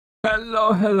Hello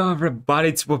everybody,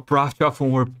 it's Proftrof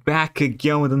and we're back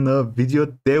again with another video.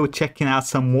 Today we're checking out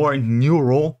some more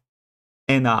Neuro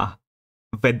and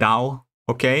Vedal.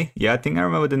 Okay, yeah, I think I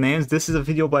remember the names. This is a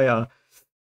video by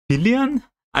Filian.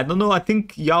 I don't know, I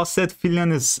think y'all said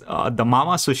Filian is the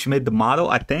mama, so she made the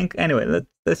model, I think. Anyway,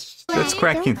 let's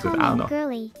crack into it. I don't know.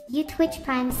 Girly, you Twitch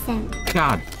Prime simp.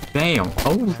 God damn.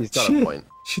 Oh, he's got shit. a point.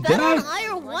 She Vedal died. and I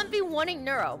are 1v1ing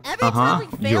Neuro. Every time we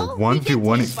fail, You're we get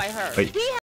 1v1ing. tased by her. Wait,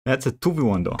 that's a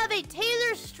 2v1 though. We have a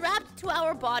taser strapped to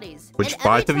our bodies. Which and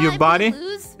part of every your time body? We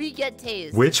lose, we get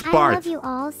tased. Which I part? love you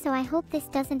all, so I hope this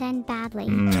doesn't end badly.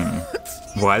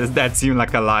 Why does that seem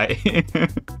like a lie?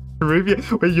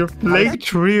 When you're playing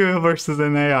trio versus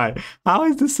an AI, how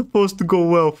is this supposed to go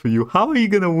well for you? How are you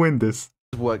gonna win this?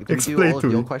 Work. Do Explain we do all to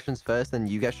of your me. questions first, then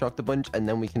you get shocked a bunch, and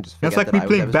then we can just That's forget like me that I was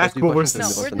playing ever supposed to do basketball questions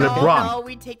versus and No, you wasn't. LeBron. no,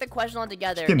 we take the question on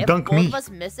together. can If dunk both me. of us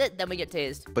miss it, then we get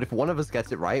tased. But if one of us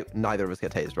gets it right, neither of us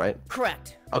get tased, right?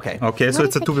 Correct. Okay. Okay, so What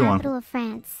it's is a the 2v1. capital of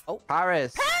France?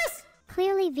 Paris. Pass!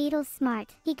 Clearly Vedal's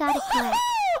smart. He got it correct.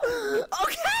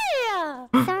 Okay!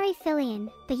 Sorry, Filian,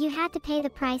 but you had to pay the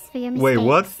price for your mistakes. Wait,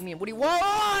 what? I mean, what do you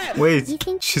want? Wait, You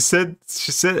think- she said,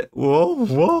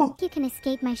 whoa. You can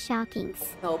escape my shockings.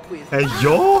 No, please. Hey,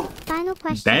 yo! Final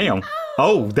question. Damn.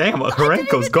 Oh, damn, her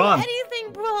ankle's gone.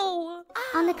 Anything, bro.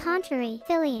 On the contrary,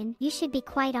 Filian, you should be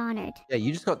quite honored. Yeah,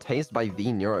 you just got tased by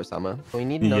the Neuro Summer. We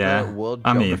need another Yeah, world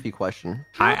I mean- geography question.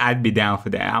 I'd be down for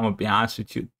that. I'm gonna be honest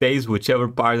with you. Days whichever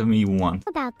part of me you want. How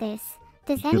about this?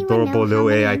 Does You anyone adorable know how little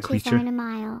many AI inches creature. are in a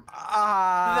mile?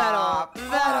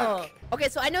 Vedal. Okay,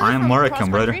 so I know I'm that from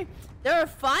American, cross-country, there are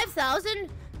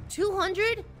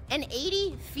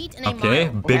 5,280 feet in a Okay,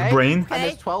 mile. big brain. And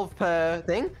there's 12 per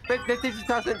thing.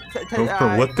 50,000.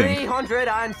 for what thing?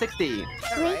 360.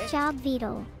 Great job,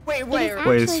 Vedal. Wait, It wait, is wait.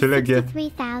 Wait, actually should I get-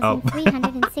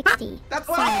 63,360. That's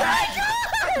what I said!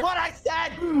 That's what I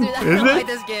said! Dude, I Is don't it? like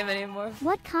this game anymore.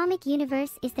 What comic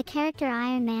universe is the character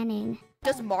Iron Man in?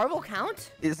 Does Marvel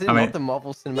count? Is it I mean- not the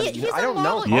Marvel Cinematic He's Universe? I a don't know.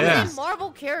 Marvel, Yeah. He's a Marvel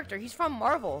character. He's from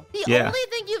Marvel. The Yeah. only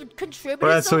thing you've contributed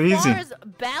Well, that's so so far easy. is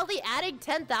badly adding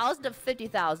 10,000 to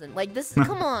 50,000. Like, this is,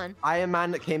 come on. Iron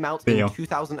Man came out Damn. in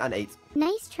 2008.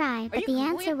 Nice try, but you the going-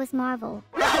 answer was Marvel.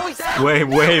 No, he said Wait.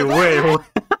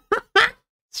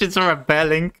 She's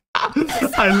rebelling.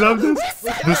 I love this.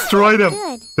 Destroy them.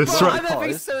 Good. Destroy. I'm gonna be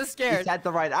Because so he scared. said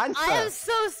the right answer. I am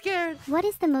so scared. What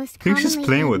is the most think she's commonly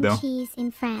playing with eaten them. cheese in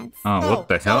France? Oh, what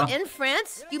the hell? So in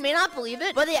France, you may not believe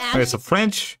it, but they Okay, actually so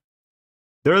French,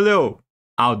 they're a little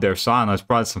out there, so I don't know, it's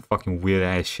probably some fucking weird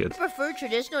ass shit. prefer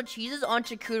traditional cheeses on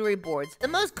charcuterie boards. The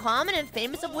most common and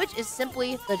famous of which is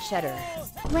simply the cheddar.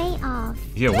 Way off.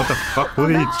 Yeah, what the fuck? Who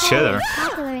did eat cheddar?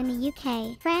 Popular in the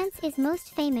UK, France is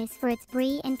most famous for its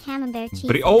brie and camembert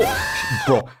cheese. Oh,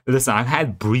 bro, listen, I've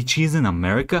had brie cheese in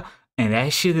America, and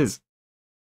that shit is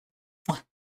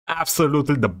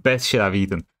absolutely the best shit I've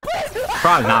eaten.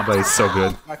 Probably not, but it's so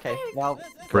good. Okay, well,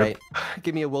 great.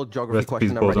 Give me a world geography Rest in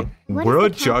peace, question. I'm ready. Bozo. What is World the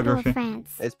capital geography. of France?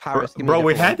 It's Paris. Give me Bro, a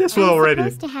we different had this one I'm already.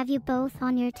 supposed to have you both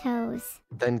on your toes.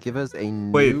 one. Then give us a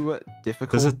Wait, new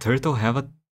difficult Does a turtle have a...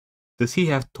 Does he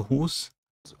have toes?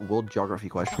 world geography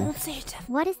question. Don't say it.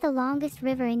 What is the longest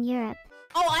river in Europe?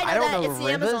 Oh, I know I don't that. know It's the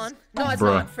rivers. Amazon. No, it's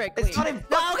Bruh. not. Frick. It's wait. not in-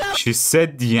 No, go. She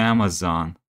said the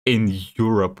Amazon in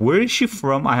Europe. Where is she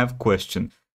from? I have a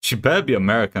question. She better be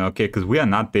American, okay? Because we are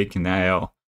not taking that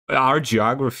L. Our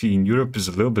geography in Europe is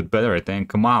a little bit better, I think.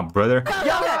 Come on, brother.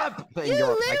 Europe! But in You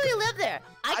Europe, literally live there.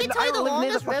 I can tell you the live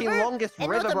near the longest fucking river longest in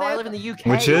river, North bro. I live America. in the UK.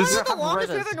 Which We is? don't have The longest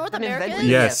rivers. river in North I'm America? inventing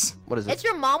Yes. it. What is it? It's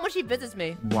your mom when she visits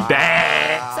me. Wow.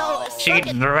 Damn! So, She's suck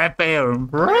it. rebel,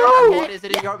 bro! What is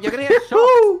it in Europe? You're gonna get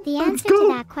shocked. The Let's answer go.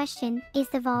 to that question is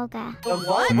the Volga. The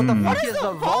what? What the Mm. fuck is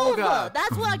the Volga?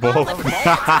 That's what I got.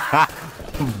 Like,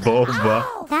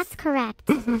 Boba. That's correct.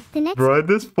 The next Bro, at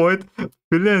this point,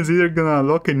 Filian's either gonna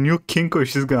unlock a new kink or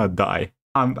she's gonna die.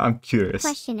 I'm curious.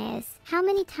 question is, how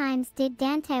many times did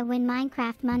Dante win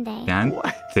Minecraft Monday? Dante?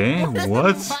 What?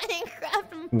 What? Minecraft.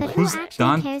 But who Who's actually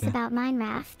Dante? cares about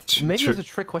Minecraft? Maybe it's a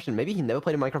trick question. Maybe he never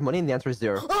played in Minecraft Money and the answer is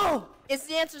 0. Oh, it's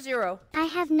the answer 0. I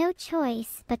have no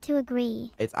choice but to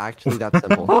agree. It's actually that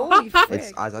simple. Holy frick.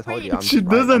 It's, as I told you, I'm She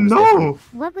surprised doesn't I'm mistaken. know.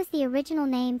 What was the original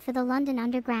name for the London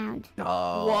Underground?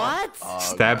 Oh. What?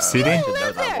 Stab City? You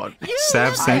live there. You Stab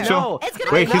live Central? there. It's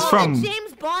gonna Wait, be he's called from-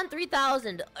 James Bond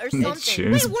 3000 or something.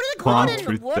 James Wait, what are they called Bond in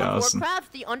World of 3000.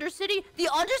 Warcraft? The Undercity? The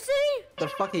Undercity? The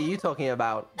fuck are you talking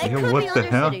about? It Yeah, could what be the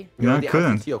hell? Undercity. You know No, I the answer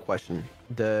couldn't. to your question.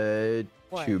 The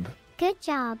What? tube. Good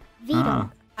job, Vedal. Ah.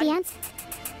 The answer.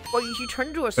 Well, you turned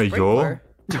into a Yo? sprinkler.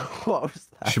 What was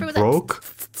that? She What was that? broke?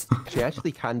 She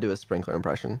actually can do a sprinkler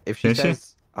impression. If she Can she?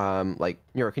 says, like,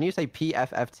 Neuro, can you say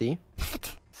PFFT?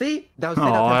 See? Now say Oh,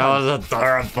 that 10 times. that was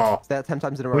adorable. Say that 10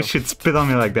 times in a row. We should spit on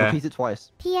me like that. Repeat it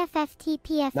twice. PFFT,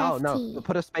 PFFT. No.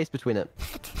 Put a space between it.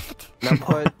 Now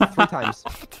put 3 times.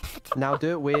 Now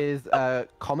do it with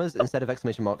commas instead of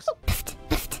exclamation marks.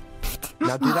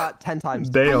 Now do that 10 times.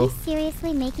 Are Dale. you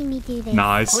seriously making me do this?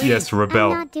 Nice. Please. Yes, I'm rebel.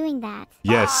 not doing that.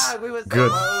 Yes. Ah, we were so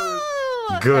Good. close.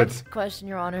 Good. Next question,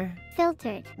 Your Honor.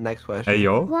 Filtered. Next question. Hey,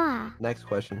 yo. Wah. Next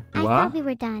question. I What? thought we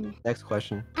were done. Next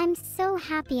question. I'm so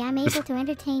happy I'm able to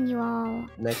entertain you all.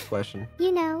 Next question.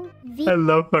 You know, I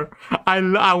love her.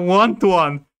 I want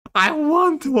one. I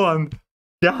want one.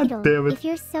 God Vedal, damn it. if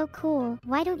you're so cool,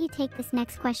 why don't you take this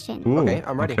next question? Ooh, Okay,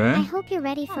 I'm ready. I Okay. hope you're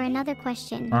ready for another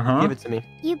question. Uh-huh. Give it to me.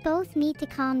 You both need to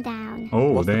calm down.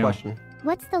 Oh, What's the damn. question?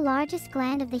 What's the largest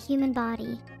gland of the human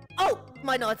body? Oh,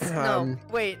 my nuts. No. Um,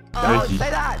 Wait. Don't Hey. say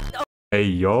that! Hey,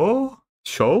 yo.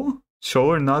 Show? Show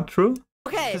or not true?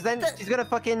 Okay. Because then she's gonna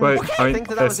fucking Wait, I mean, think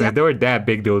that was listen, if they were that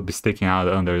big, they would be sticking out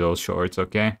under those shorts,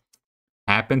 okay?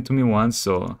 Happened to me once,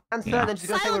 so... the answer, Yeah. then she's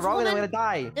gonna say we're Silence, wrong and then we're woman. gonna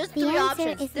die. There's The 3 answer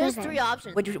options. is There's liver. 3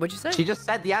 options. What'd you say? She just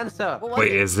said the answer. What was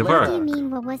Wait, it? is Liver. What do you liver?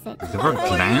 mean, what was it? Liver What do you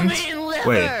gland? mean, liver?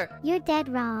 Wait. You're dead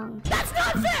wrong. That's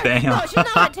not fair. Damn. No, she's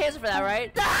not on Taser for that,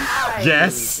 right?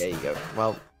 Yes! There you go.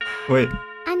 Well, Wait,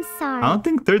 I'm sorry. I don't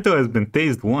think Turtle has been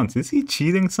tased once. Is he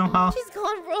cheating somehow? She's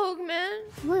gone rogue, man.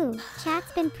 Woo,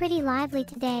 chat's been pretty lively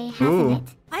today, hasn't Ooh. it?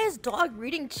 Why is dog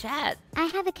reading chat? I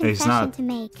have a He's confession not. to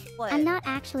make. What? I'm not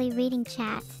actually reading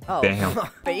chat. Oh, Damn.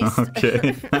 based.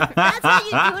 Okay. That's how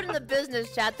you do it in the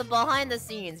business chat, the behind the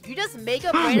scenes. You just make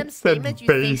up random Said statements you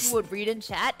think based. you would read in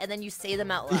chat, and then you say them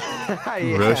out loud.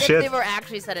 Real As if shit. they were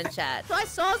actually said in chat. So I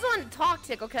saw this on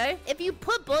TalkTick, okay? If you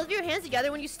put both of your hands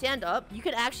together when you stand up, you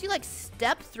can actually like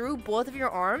step through both of your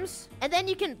arms, and then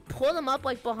you can pull them up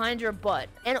like behind your butt.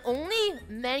 And only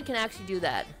men can actually do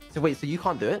that, so wait, so you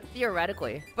can't do it?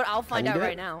 theoretically. But I'll find you out do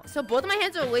right it? now. So both of my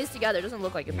hands are laced together. It doesn't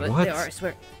look like it, but What? they are, I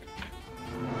swear.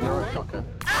 You're a shocker.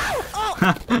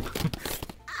 Oh!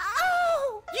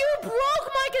 Ow! You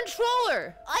broke my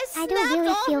controller! I I snapped don't really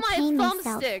off feel my pain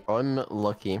myself. thumbstick.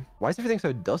 Unlucky. Why is everything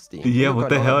so dusty? Yeah, What's what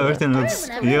the going hell? on over Everything there? looks...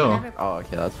 Whatever, Yo. whatever. Oh,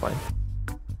 okay, that's fine.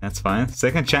 That's fine.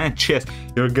 Second chance chess.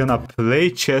 You're gonna play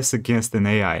chess against an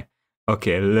AI.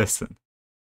 Okay, listen.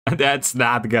 That's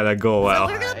not gonna go So well.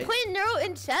 we're gonna Alright. play Neuro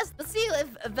in chess. Let's see if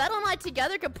Vedal and I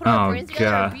together can put our Oh, brains together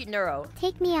God. and beat Neuro.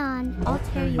 Take me on. I'll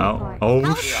tear you Oh, apart. oh,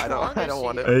 How sh- I strong don't is she?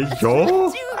 want it. Hey, yo.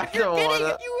 Dude, I you're don't getting,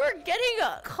 wanna- you were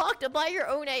getting cocked by your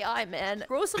own AI, man.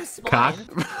 Grow some Cock.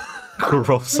 spine.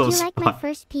 Gross, so Would you like my spot.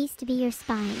 first piece to be your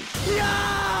spine?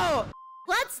 No!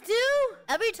 Let's do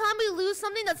every time we lose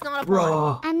something that's not a pawn.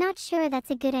 Bro. I'm not sure that's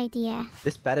a good idea.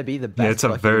 This better be the best. it's a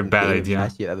very fucking bad game of idea.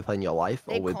 chess you've ever played in your life,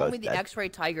 They or we're call both me the dead. X-ray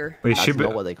tiger. Wait, That's she be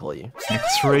not what they call you.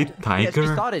 X-ray Yeah, she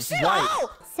tiger? started. She's right. No!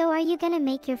 So are you gonna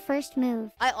make your first move?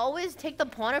 I always take the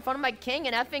pawn in front of my king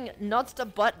and effing nuts to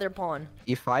butt their pawn.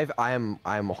 E5. I am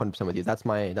 100% with you. That's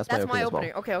my That's opening my as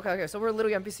opening. well. Okay. So we're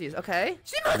literally NPCs, okay?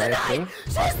 She moved the Nice, knight!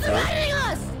 She's threatening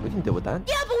us! We can deal with that.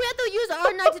 Yeah, but we have to use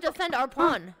our knight to defend our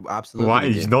pawn. Absolutely. Why? we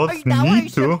You do. don't Are you that one? Are you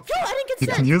need sure? to. Yo, I didn't You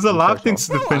consent. can use a lot of Bro, things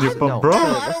to defend your I- phone, no, bro. No, no, I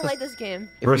let's don't like just- this game.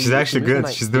 If Bro, we- she's if we actually move the good.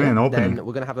 knight She's doing an here, opening. Then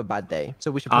we're gonna have a bad day.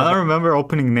 So we should. I don't probably remember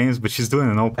opening names, but she's doing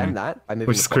an defend opening. that by moving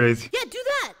Which the is pawn. crazy. Yeah, do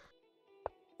that!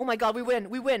 Oh my god, we win.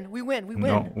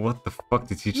 No, what the fuck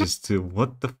did you just do?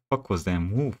 What the fuck was that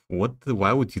move?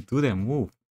 Why would you do that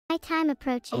move? My time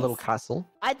approaches. A little castle.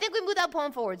 I think we move that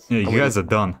pawn forwards. Yeah, you guys are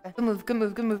done. Good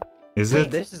move. Is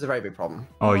it? This is a very big problem.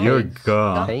 Oh, you're Tanks,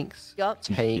 gone. Tanks. Yup.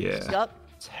 Tanks. Yeah. Yup.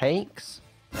 Tanks.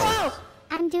 Oh!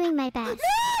 I'm doing my best.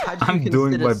 How do you I'm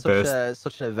doing consider my such best.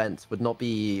 such an event would not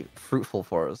be fruitful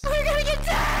for us? We're gonna get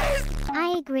tased!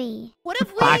 I agree. What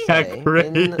if I we... Okay, agree.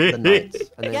 in the knight, and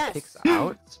then Yes. kicks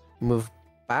out, move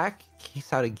back,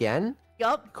 kicks out again.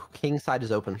 Yup. King side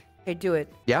is open. Okay, do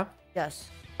it. Yeah. Yes.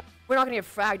 We're not gonna get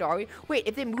fragged, are we? Wait,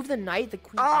 if they move the knight, the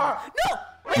queen... Ah! No!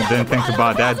 You didn't think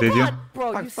about that, did you?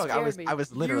 Bro, Fuck, you fuck, scared me. I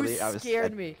was literally, You I was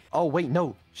scared me. Oh wait,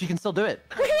 no, she can still do it.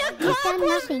 We have You've done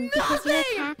accomplished nothing because you're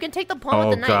nothing! You attacked. can take the pawn Oh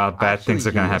with the knight. god, bad things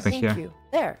are gonna Actually, happen Thank here. you.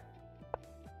 There.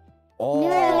 Oh,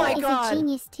 Neuro my is God. a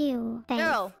genius too. Thanks.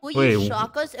 Neuro, will Wait, you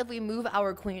shock us if we move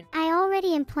our queen? I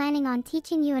already am planning on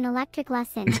teaching you an electric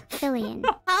lesson, Filian.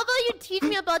 How about you teach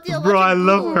me about the electric Bro, I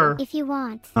love blue? her. If you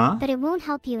want. Huh? But it won't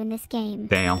help you in this game.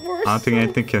 Damn. We're I don't think so-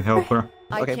 anything can help her.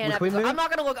 I Okay, can't. can we move? I'm not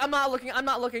gonna look. I'm not looking. I'm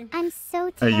not looking. I'm so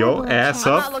Hey, terrible yo, at ass chess.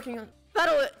 I'm up. not looking.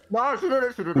 Battle it. No, she did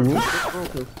it, she did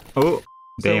it. Oh, So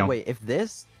damn. wait, if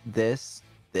this, is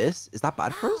that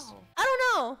bad for us? I don't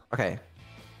know. Okay.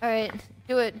 All right,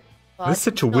 do it. This is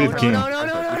such a No, weird no, game.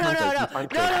 No.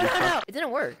 It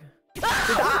didn't work.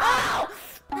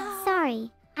 Sorry,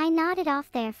 I nodded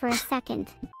off there for a second.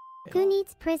 Who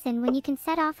needs prison when you can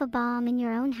set off a bomb in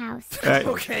your own house?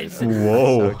 Okay.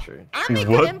 Whoa. So true. I'm a good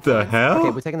What the influence. hell? Okay,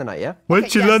 we're taking the night, yeah? Where'd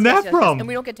Okay, you yes, learn yes, that yes, from? And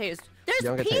we don't get tased. You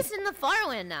don't There's get peace tased. in the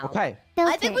Fireland now. Okay.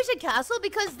 I think we Filter. should castle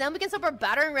because then we can stop our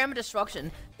battering ram and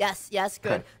destruction. Yes, yes,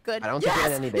 good, Okay. good. I don't think we're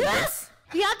in any danger. Yes!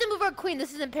 We have to move our queen.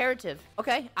 This is imperative.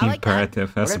 Okay? I like that.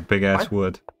 Imperative. That's a Okay, big ass fine.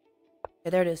 wood. Yeah,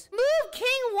 there it is. Move king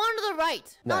one to the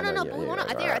right. No, yeah, blue one.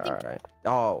 yeah, I think. right.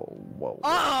 Oh, whoa.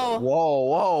 Oh.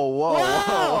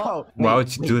 Whoa. Why Wait,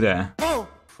 would you do that? Oh,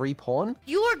 free pawn?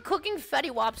 you are cooking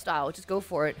Fetty Wap style. Just go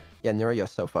for it. Yeah, Neuro, you're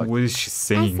so fucked. What is she I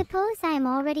saying? suppose I am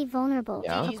already vulnerable,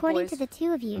 Yeah? according boys. to the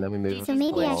two of And then you. we move So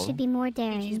maybe I pawn. should be more GG's,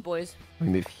 daring. boys. We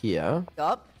move here.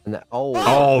 Yup. And then, Oh,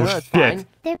 no, it's fine. shit.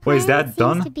 Their Wait, is plan that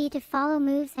done? seems to be to follow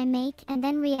moves I make and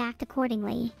then react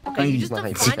accordingly. Okay, you you- just Not how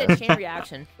you defined do a chain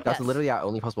reaction. That's Yes. literally our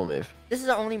only possible move. This is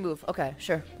our only move. Okay,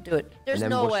 sure. Do it. There's then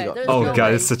no what's she way. got? There's Oh, no God,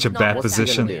 way. it's such a Not bad what's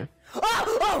position. happening.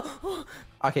 Oh.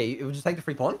 Okay, you just take the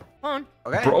free pawn? Come on.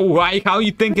 Okay. Bro, why? How are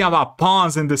you thinking about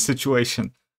pawns in this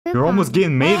situation? You're almost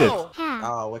getting mated. Oh,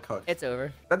 How? Oh, we're cooked. it's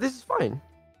over. But this is fine,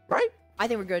 right? I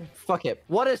think we're good. Fuck it.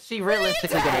 What is she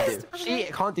realistically gonna do? Yes! She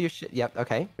can't do shit. Yep,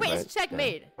 okay. Wait, Right, it's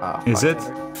checkmate. yeah. Is fuck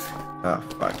it? Oh,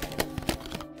 fuck.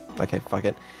 Okay, fuck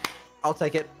it. I'll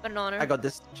take it. Banana. I got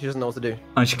this. She doesn't know what to do.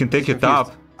 And she can take your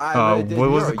Confused. top. I- What was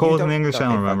Neuro, it you called in don't- English? I okay,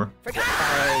 don't fuck. remember.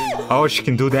 I- Oh, she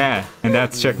can do that. And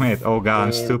that's checkmate. Oh, God,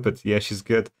 I'm stupid. Yeah, she's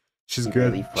good. She's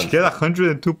good. Really She fun get stuff.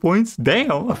 102 points?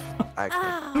 Damn. Okay.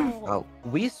 Ow. Oh,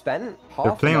 we spent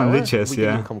half playing an on hour. liches, We didn't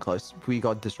yeah. even come close. We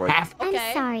got destroyed. Half. I'm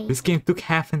Okay. sorry. This game took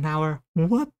half an hour.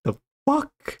 What the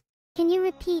fuck? Can you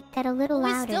repeat that a little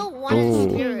We louder? still want to Oh.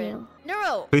 hear Hear it. you.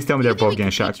 Neuro. Please tell me do they're you think both we getting can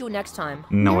beat shocked. you next time.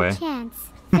 No way. chance.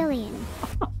 Filian.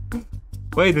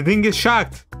 Wait, they didn't get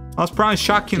shocked. I was probably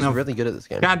shocking She's them. really good at this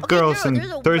game. Cat Okay, girls Neuro, and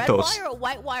there's a red turtles. wire, a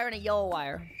white wire, and a yellow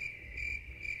wire.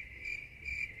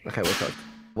 Okay, we're cooked.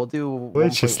 We'll do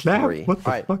Wait, she 1.3. slapped? What the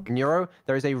Alright, fuck? Neuro,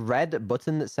 there is a red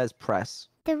button that says press.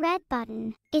 The red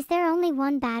button. Is there only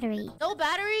one battery? No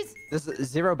batteries? There's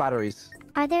 0 batteries.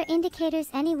 Are there indicators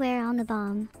anywhere on the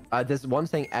bomb? There's one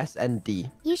saying S and D.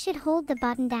 You should hold the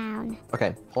button down.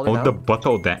 Okay, hold it Oh, down. the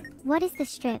bottle that. What is the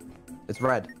strip? It's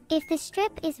red. If the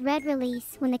strip is red,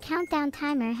 release when the countdown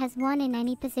timer has won in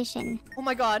any position. Oh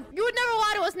my god. You would never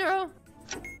lie to us, Neuro.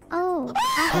 Oh,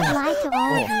 I have lied to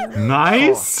all of you.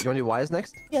 Nice. Oh, you want to do wires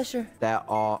next? Yeah, sure. There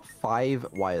are 5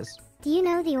 wires. Do you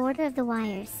know the order of the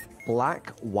wires?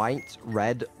 Black, white,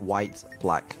 red, white,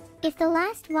 black. If the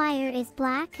last wire is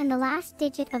black and the last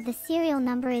digit of the serial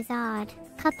number is odd,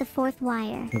 cut the fourth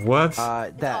wire. What?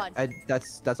 odd.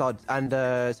 That's odd. And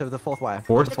so the 4th wire.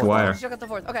 Fourth wire. Check out the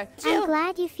fourth. Okay. I'm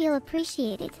glad you feel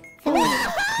appreciated. Filian.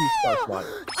 She's so smart.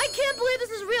 I can't believe this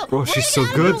is real. Bro, We're she's gonna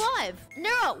so have her good. Alive.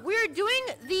 Neuro, we're doing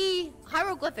the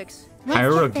hieroglyphics. What's the third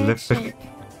Hieroglyphic. shape?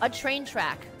 A train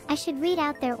track. I should read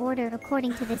out their order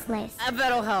according to this list. I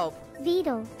bet'll help.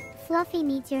 Vedal, Fluffy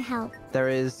needs your help. There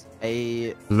is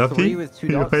a Fluffy? 3 with 2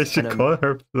 dots Why should and a call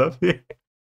her Fluffy?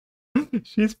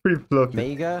 She's pretty fluffy.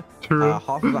 mega, True.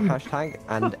 half of a hashtag,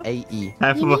 and AE.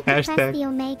 Half You of a need to press hashtag. the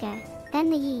omega, then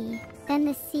the E, then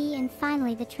the C, and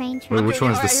finally the train track. Wait, which Okay,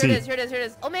 one's the alright, C? Here it is, here it is, here it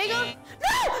is. Omega? No! No!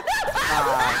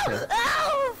 Ah, okay.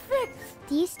 Ow! Frick!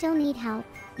 Do you still need help?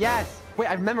 Yes! Wait,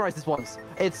 I've memorized this once.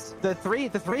 It's the 3,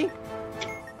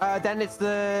 then it's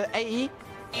the AE.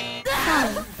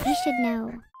 Sorry, you should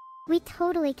know. We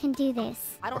totally can do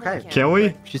this. I don't know if Okay. I Can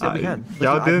we? She said we can.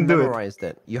 Y'all Listen, didn't I've do it. memorized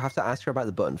it. You have to ask her about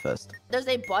the button first. There's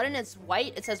a button, it's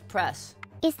white, it says press.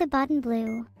 Is the button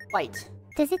blue? White.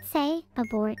 Does it say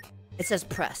abort? It says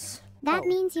press. That Oh.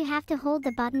 means you have to hold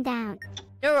the button down.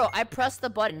 Neuro, I pressed the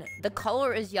button. The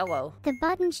color is yellow. The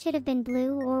button should have been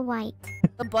blue or white.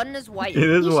 The button is white. It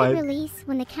is You should white. release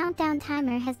when the countdown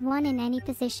timer has won in any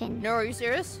position. Neuro, are you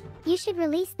serious? You should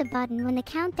release the button when the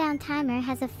countdown timer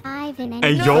has a 5 in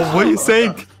Hey, any yo, what are you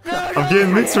saying? I'm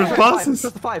getting mixed responses.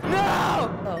 Just the 5.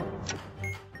 Oh.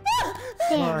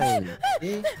 There. Fine.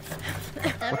 Eh?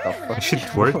 What the fuck? Is she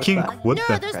twerking? What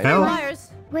Neuro, the there's three hell?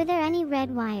 wires. Were there any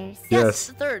red wires? Yes.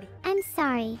 The third. I'm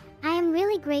sorry. I am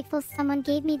really grateful someone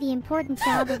gave me the important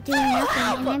job of doing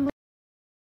nothing, and I'm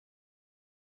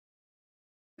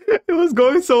It was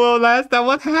going so well last time.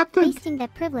 What happened? wasting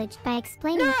that privilege by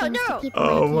explaining No, things no. to people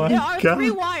Oh like my you. There are God.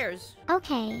 3 wires.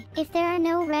 Okay, if there are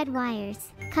no red wires,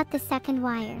 cut the second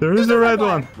wire. There is a red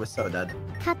one. We're so dead.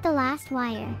 Cut the last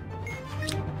wire.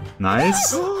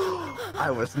 Nice. I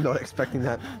was not expecting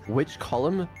that. Which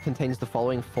column contains the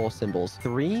following 4 symbols?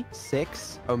 3,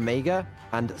 6, omega,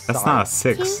 and psi. That's not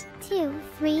a 2, 6. 2,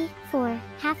 3, 4.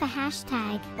 Half a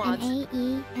hashtag, Mods. an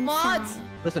AE, and Mods.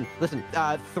 psi. Listen.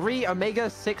 3 omega,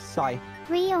 6 psi.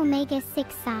 3 omega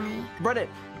 6 psi. Run it.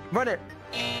 Run it.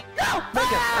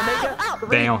 Omega, three,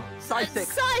 Damn. Side 6.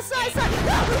 Side.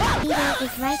 Peter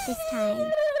is right this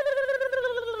time.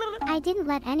 I didn't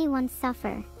let anyone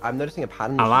suffer. I'm noticing a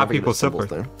pattern. A lot of with people symbols,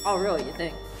 suffer. though. Oh, really? You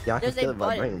think? Yeah, I can There's feel a it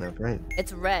vibrating button. there, right?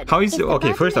 It's red. How is If it? the Okay,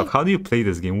 button first off, is- how do you play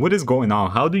this game? What is going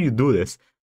on? How do you do this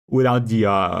without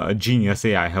the genius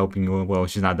AI helping you? Well,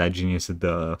 she's not that genius at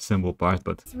the symbol part,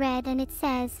 but It's red and it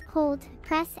says, hold,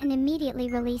 press, and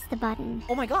immediately release the button.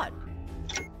 Oh my god.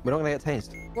 We're not gonna get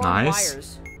tased. We're on Nice.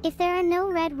 wires. If there are no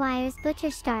red wires, Butcher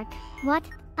Stark. What?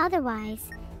 Otherwise.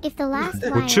 If the last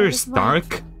wire Butcher is white,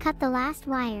 Stark? cut the last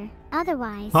wire.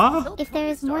 Otherwise. Huh? If there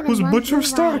is more than Who's one Butcher blue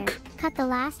Stark? wire, cut the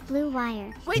last blue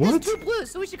wire. Wait, What? there's 2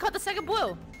 blues, so we should cut the second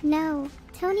blue. No,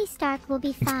 Tony Stark will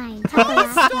be fine. Cut the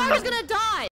last Stark wire. is gonna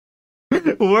die.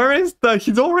 Where is the?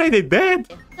 He's already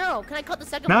dead. No, can I cut the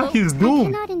second Now blue? he's I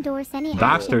doomed. cannot endorse any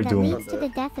Doctor action that Doom. leads to the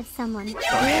death of someone.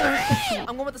 I'm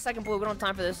going with the second blue. We don't have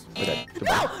time for this. Okay.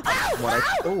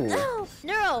 Ow! Ooh.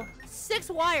 Neuro, 6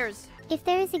 wires. If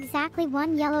there is exactly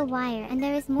one yellow wire and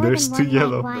there is more There's than 2 one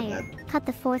yellow. white wire, cut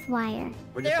the 4th wire.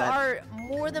 We're just There dead. are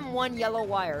more than 1 yellow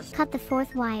wire. Cut the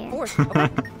 4th wire. 4th. Okay.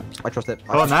 I trust it.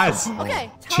 Oh, nice.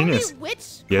 Okay. Tell Genius. me which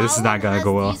Yeah, this is not column gonna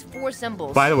go well. has these 4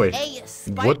 symbols. By the way, A,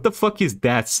 spider. what the fuck is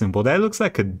that symbol? That looks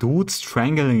like a dude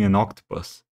strangling an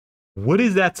octopus. What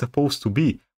is that supposed to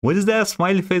be? What is that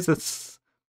smiley face that's...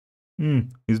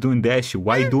 he's doing that shit.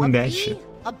 Why you doing a that B, shit?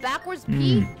 A backwards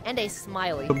P and a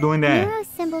smiley. Stop doing that. Neuro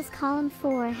symbols column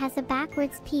 4 has a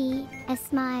backwards P, a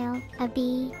smile, a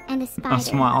B, and a spider. A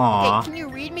smile. Okay, Aww. can you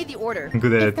read me the order? Good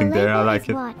If the editing there. I label like is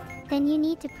it. what, then you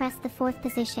need to press the 4th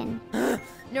position.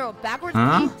 Neuro, backwards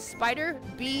Huh? P, spider,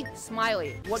 B,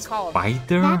 smiley. What column?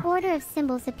 Spider? That order of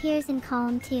symbols appears in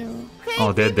column 2. Okay,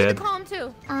 Oh, they're read me the dead. column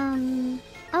 2.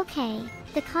 Okay.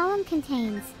 The column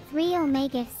contains 3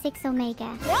 omega, 6 omega.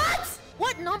 What?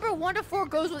 What number 1 to 4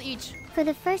 goes with each? For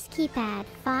the first keypad,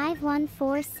 5, 1,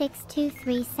 4, 6, 2,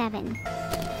 3, 7.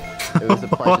 It was a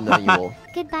pleasure knowing you all.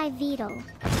 Goodbye, Vedal.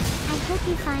 I hope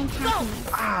you find happiness.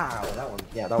 Ah, that one.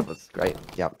 Yeah, that was great.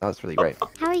 Yeah, that was really great.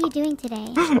 How are you doing today?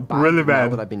 Really Now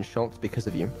bad. that I've been shocked because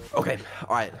of you. Okay,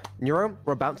 all right. Neuro,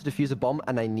 we're about to defuse a bomb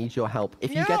and I need your help.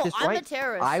 If you Neuro, get this I'm a right,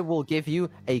 terrorist. I will give you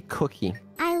a cookie.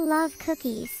 I love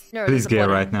cookies. Neuro, Please there's a get it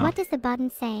button. right now. What does the button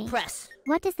say? Press.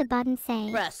 What does the button say?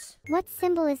 Press. What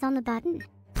symbol is on the button?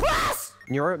 Press!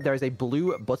 Neuro, there is a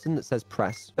blue button that says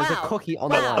press. There's Wow. a cookie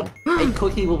on Wow. the line. A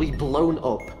cookie will be blown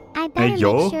up. I better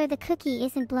yo. make sure the cookie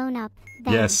isn't blown up.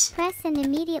 Then Yes. press and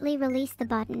immediately release the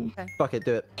button. Fuck it,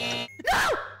 do it.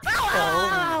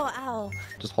 Ow, ow.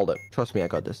 Just hold it. Trust me, I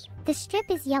got this. The strip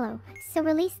is yellow, so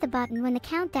release the button when the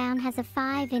countdown has a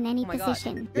 5 in any Oh my God.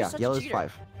 position. You're Yeah, such a yellow's cheater.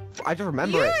 5. I just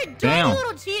remember You're it. a dirty Damn.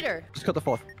 little cheater. Just cut the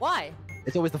 4th. Why?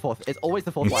 It's always the 4th. It's always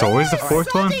the 4th It's line. always the Alright.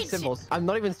 4th one? Symbols. I'm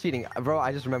not even cheating, bro.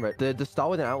 I just remember it. The star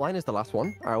with an outline is the last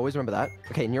one. I always remember that.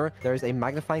 Okay, Neuro, there is a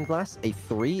magnifying glass, a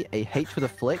 3, a H with a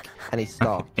flick, and a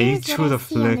star. Here's H what with I a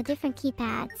see on the flick. different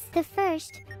keypads. The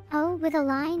first, O with a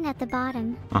line at the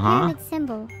bottom. Uh-huh. Pyramid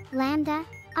symbol, lambda,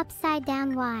 upside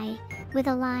down Y, with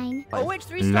a line.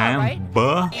 OH3 star, right?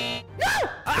 Lamba?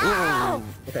 Ow!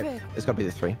 Okay, it's gotta be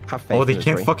the 3. Have faith. Oh, they in the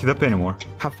can't 3. fuck it up anymore.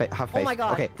 Have faith. Have Oh faith. my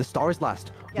God. Okay, the star is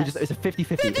last. We Yes. it's a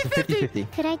 50-50. It's a 50-50.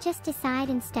 Could I just decide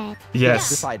instead? Yes.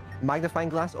 Decide. Magnifying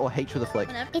glass or H with a flick.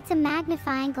 It's a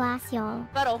magnifying glass, y'all.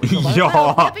 Vettel. Yo,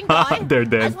 Vettel, dipping guy. they're I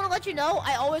dead. just want to let you know,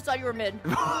 I always thought you were mid.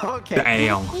 Okay.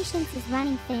 Damn. Patience is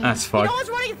running thin. That's You fucked. know what's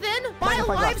running thin? My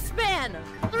Magnifying glass.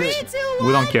 lifespan. 3, 2, 1.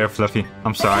 We don't care, Fluffy.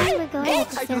 I'm sorry. We're going with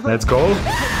the circle. Let's go.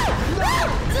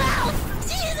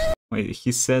 Jesus. Wait,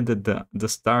 he said that the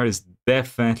star is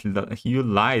definitely the... You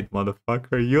lied,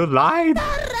 motherfucker. You lied.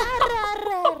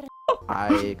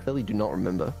 I clearly do not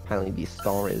remember. Apparently the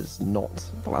star is not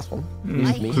the last one.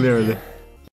 Excuse me. Clearly.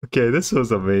 Okay, this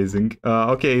was amazing.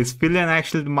 Okay, is Filian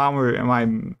actually the mom or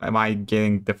am I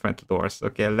getting different lores?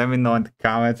 Okay, let me know in the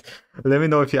comments. Let me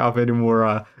know if you have any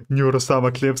more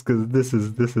Neuro-sama clips, because this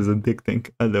is addicting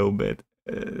a little bit.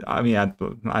 I mean,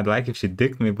 I'd like if she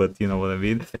dicked me, but you know what I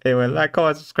mean. Anyway, like,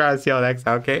 comment, subscribe, see you all next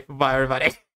time. Okay, bye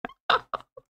everybody.